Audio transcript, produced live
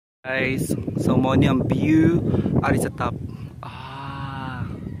Guys, so mo ni ang view ari sa top.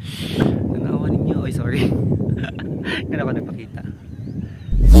 Nanawa ninyo. Oy, sorry. Hindi ako nagpakita.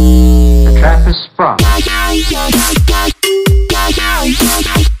 The trap is sprung.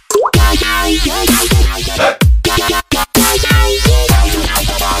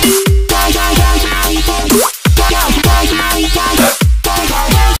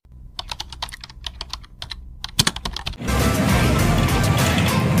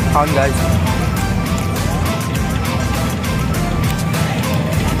 On guys.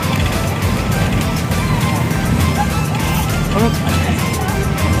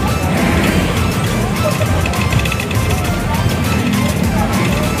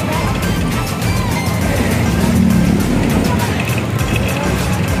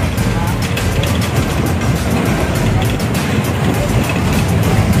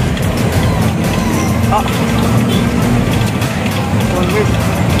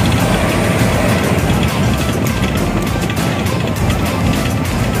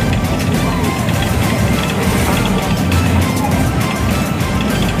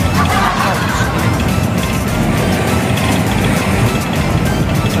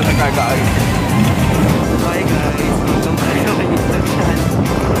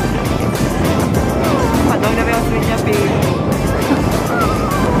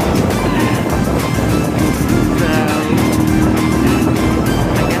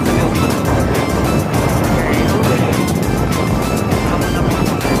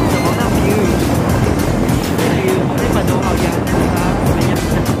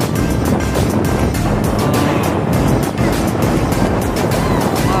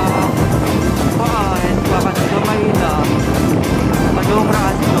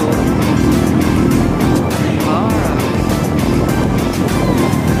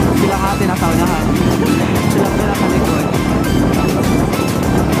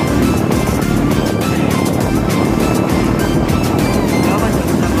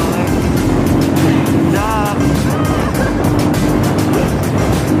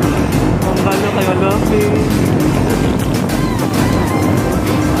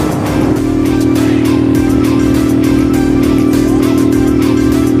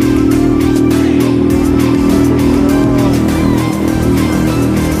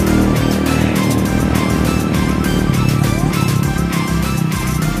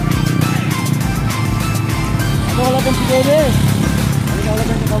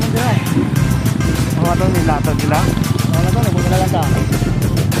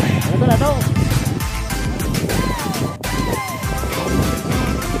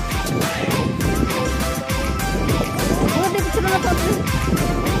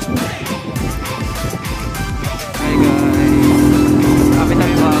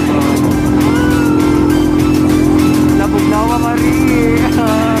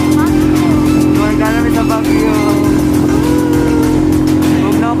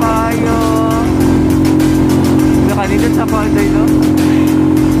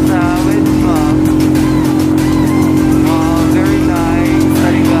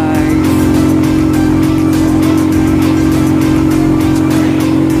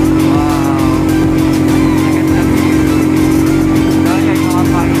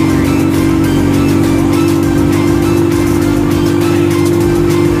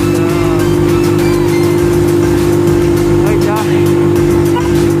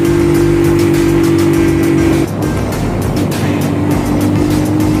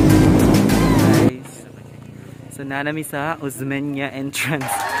 Nami sa Osmenia entrance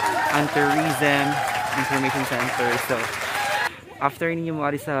and tourism information center. So after ninyo mo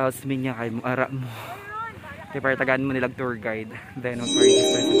ari sa Osmenia kay mo ara mo kay para tagaan mo nilag tour guide, then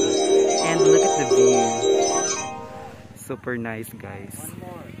mag-register sila. And look at the view, super nice guys.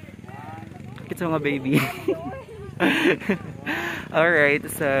 It's mga baby. Alright,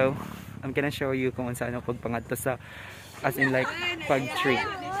 so I'm gonna show you kung saan ako pagpangadto sa, as in like pag trip.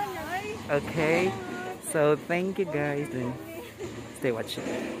 Okay, so thank you guys and stay watching.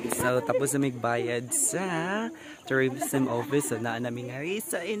 So tapos na magbayad sa tourism office. So naan namin nga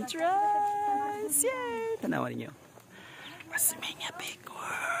sa entrance. Yay! Tanawan niyo. Osmenia big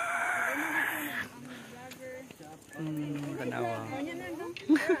world. Tanawa.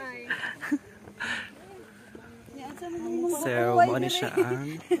 So mo siya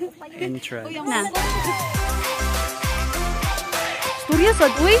ang entrance. Na. Storya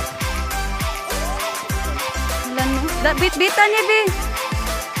sad uy. Bit-bitan niya, Bi.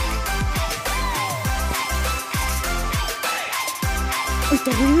 Uy,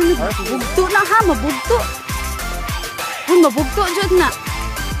 taro na. Mabugto na ha, mabugto. Uy, mabugto dyan na.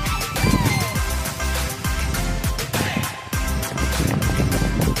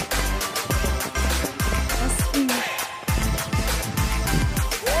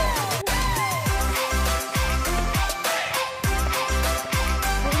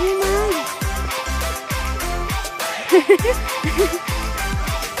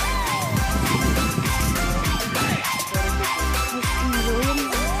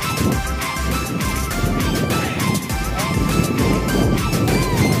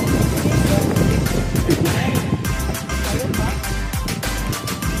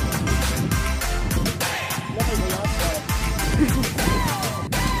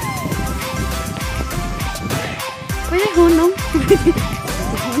 Pwede hunong.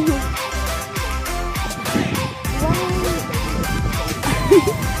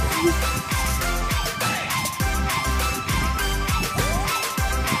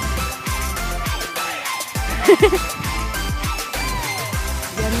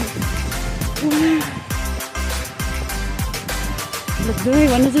 Lagay,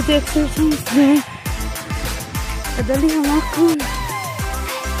 wala sa ito exercise. Kadali hamakon.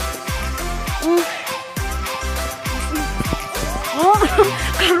 Oh,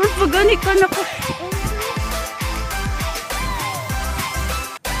 karon pa gani ka na ko.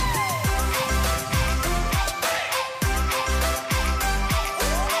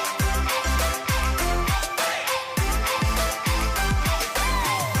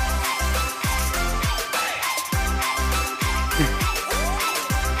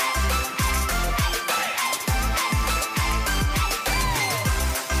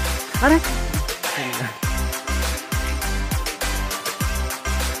 Aray.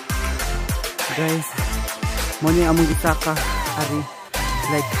 Guys, mo ni among gitaka ari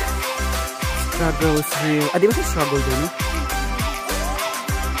like struggles real. Di ba siya struggle din, no?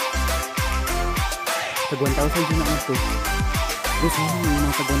 Tag 1,000 din na ito. Guys,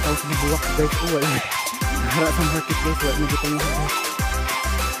 mga tag 1,000 na buwak guys. Oh, ay. Harap sa market guys, wala na dito nga guys.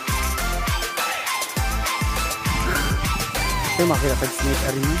 Ito makakita tag snake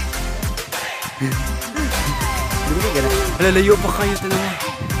ari mo. Hindi ba gana? Lalayo pa kayo talaga.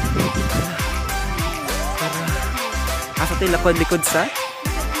 Asa tayo lakod-likod sa?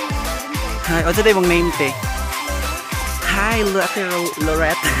 Hi, o tayo mong name te? Hi,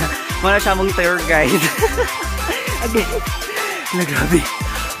 Loretta. Muna siya mong tour guide. Okay. Grabe.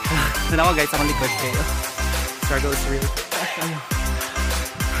 Nanawa guys, akong likod kayo. Struggle is real.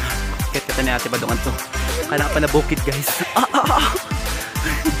 Kit-kita ni ate badungan to. Kala pa na bukid guys.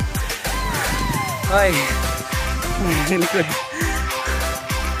 Ay. Likod.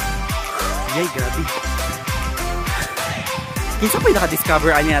 Yay, grabe. Kinsa pa yung naka-discover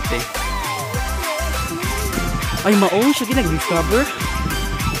ani ate? Ay, maong siya ginag-discover.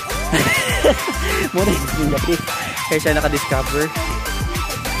 Muna yung yapi. Kaya siya naka-discover.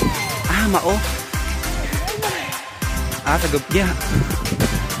 Ah, mao. Ah, sagop niya.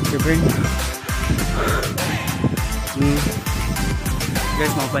 Burn.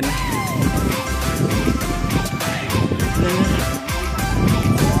 Guys, mau pa ni.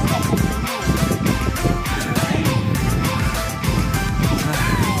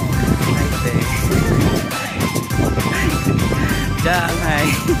 Jangan.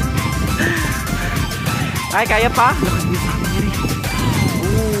 Ay, kaya pa?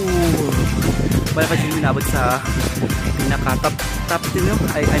 Wala pa siya minabot sa pinaka-top din yun.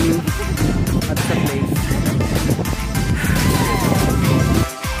 I mean, at sa place.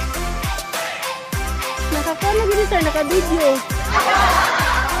 Nakakala gini sir, naka-video.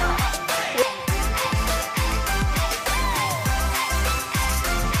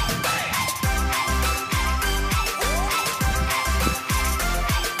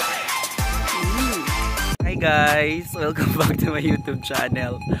 Hi guys! Welcome back to my YouTube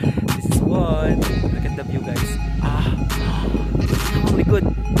channel. This is one. Look at the view guys. Oh my god.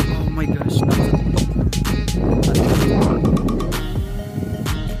 Oh my gosh.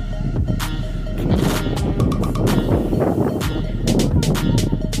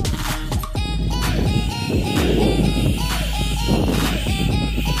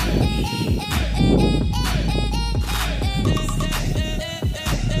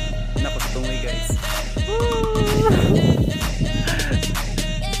 Nakatungay guys.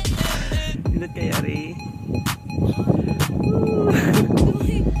 Inat kaya rin.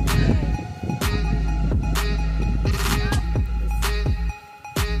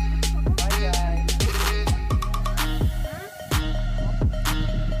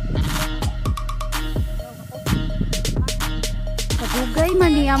 Kabugay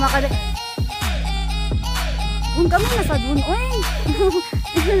man niya makada. Kung kami nasa dun, oy.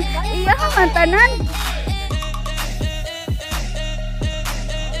 Iya ka man tanan.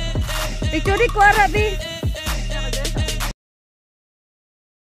 Picture ko ara bi.